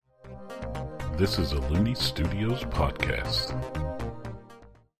This is a Looney Studios podcast.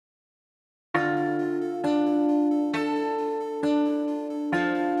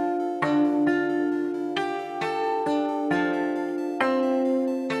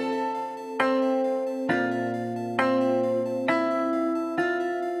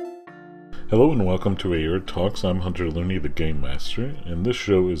 Hello and welcome to Ayard Talks. I'm Hunter Looney, the Game Master, and this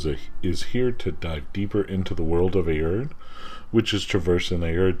show is here to dive deeper into the world of Ayard, which is traversed in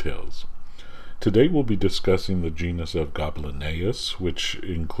Ayard Tales. Today we'll be discussing the genus of Goblinaeus, which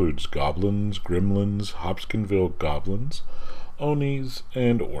includes goblins, gremlins, Hopkinsville goblins, Onis,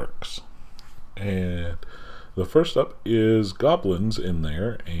 and orcs. And the first up is goblins in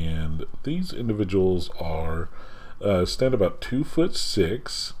there, and these individuals are stand about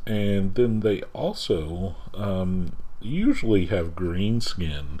 2'6", and then they also usually have green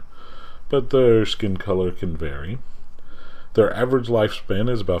skin, but their skin color can vary. Their average lifespan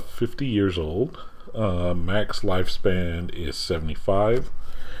is about 50 years old. Max lifespan is 75,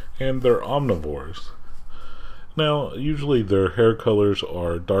 and they're omnivores. Now, usually their hair colors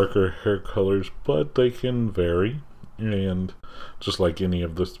are darker hair colors, but they can vary, and just like any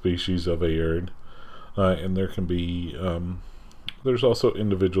of the species of Ayard. And there can be, there's also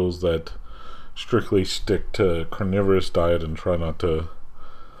individuals that strictly stick to carnivorous diet and try not to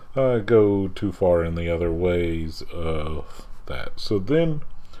go too far in the other ways of that. So then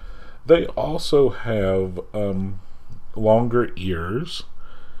they also have longer ears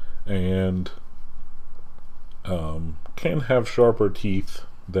and can have sharper teeth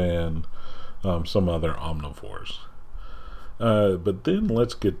than some other omnivores. But then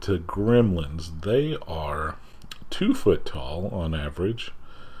let's get to gremlins. They are 2 foot tall on average.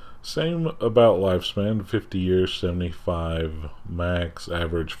 Same about lifespan, 50 years, 75 max,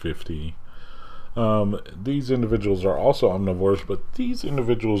 average 50. These individuals are also omnivores, but these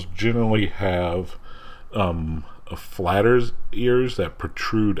individuals generally have flatter ears that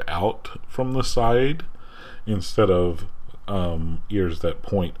protrude out from the side instead of ears that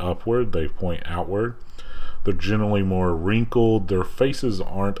point upward. They point outward. They're generally more wrinkled. Their faces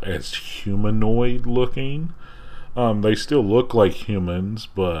aren't as humanoid looking. They still look like humans,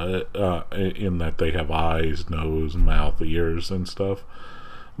 but in that they have eyes, nose, mouth, ears, and stuff.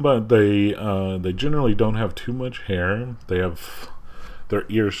 But they generally don't have too much hair. Their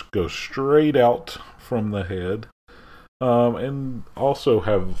ears go straight out from the head, and also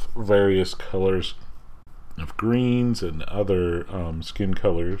have various colors of greens and other skin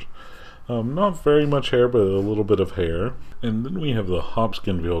colors. Not very much hair, but a little bit of hair. And then we have the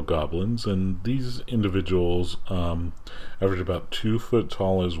Hopkinsville goblins, and these individuals average about 2 foot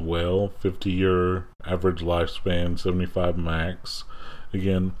tall as well, 50-year average lifespan, 75 max.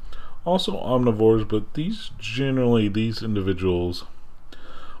 Again, also omnivores, but these individuals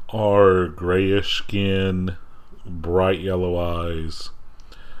are grayish skin, bright yellow eyes.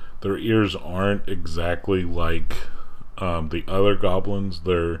 Their ears aren't exactly like the other goblins.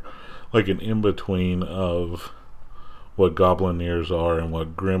 They're like an in-between of what goblin ears are and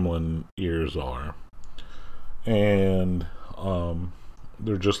what gremlin ears are. And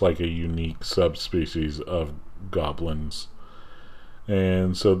they're just like a unique subspecies of goblins.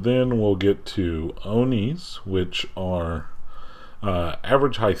 And so then we'll get to Onis, which are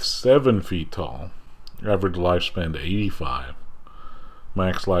average height 7 feet tall, average lifespan 85,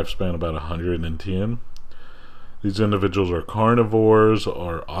 max lifespan about 110. These individuals are carnivores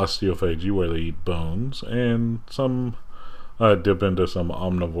or osteophagy, where they eat bones, and some dip into some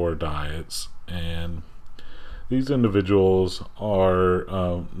omnivore diets. And these individuals are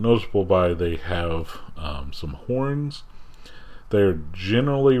noticeable by they have some horns. They're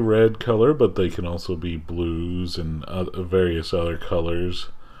generally red color, but they can also be blues and various other colors.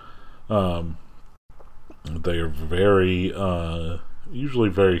 They are usually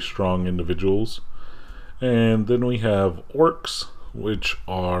very strong individuals. And then we have orcs, which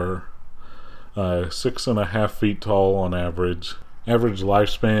are 6.5 feet tall on average. Average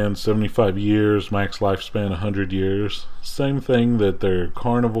lifespan 75 years, max lifespan 100 years. Same thing that they're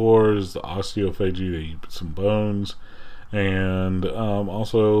carnivores, osteophagy, they eat some bones, and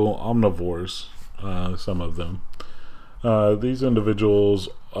also omnivores, some of them. These individuals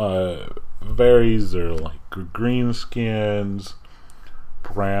varies. They're like green skins,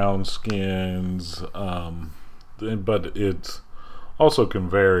 brown skins, but it also can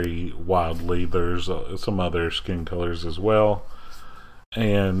vary wildly. There's some other skin colors as well,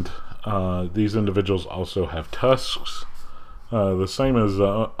 and these individuals also have tusks, the same as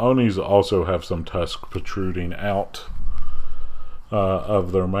Onis also have some tusks protruding out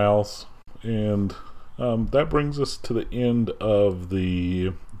of their mouths. And that brings us to the end of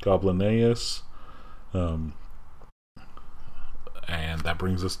the Goblinaeus. And that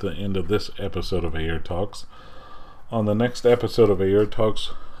brings us to the end of this episode of AR Talks. On the next episode of AR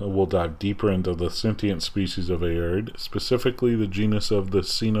Talks, we'll dive deeper into the sentient species of Aard, specifically the genus of the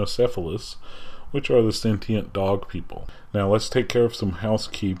Cynocephalus, which are the sentient dog people. Now let's take care of some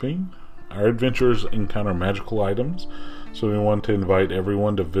housekeeping. Our adventurers encounter magical items, so we want to invite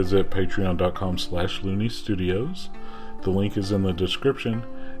everyone to visit patreon.com/LooneyStudios. The link is in the description,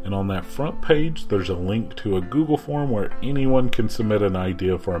 and on that front page there's a link to a Google form where anyone can submit an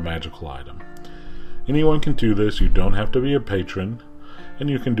idea for a magical item. Anyone can do this. You don't have to be a patron, and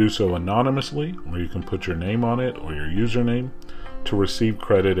you can do so anonymously, or you can put your name on it or your username to receive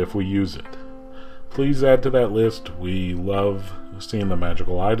credit if we use it. Please add to that list. We love seeing the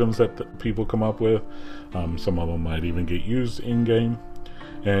magical items that people come up with. Some of them might even get used in-game.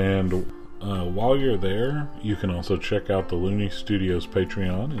 And while you're there, you can also check out the Looney Studios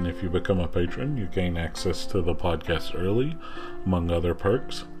Patreon, and if you become a patron, you gain access to the podcast early, among other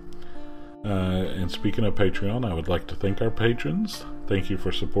perks. And speaking of Patreon, I would like to thank our patrons. Thank you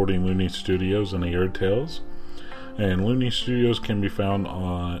for supporting Looney Studios and Aard Tales. And Looney Studios can be found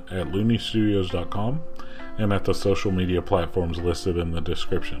at looneystudios.com and at the social media platforms listed in the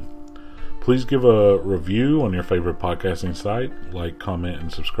description. Please give a review on your favorite podcasting site, like, comment,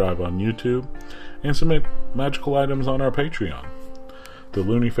 and subscribe on YouTube, and submit magical items on our Patreon. The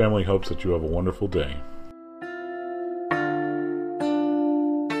Looney family hopes that you have a wonderful day.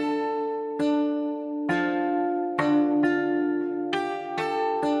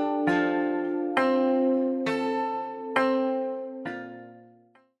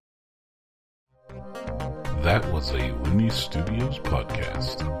 That was a Looney Studios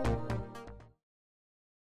podcast.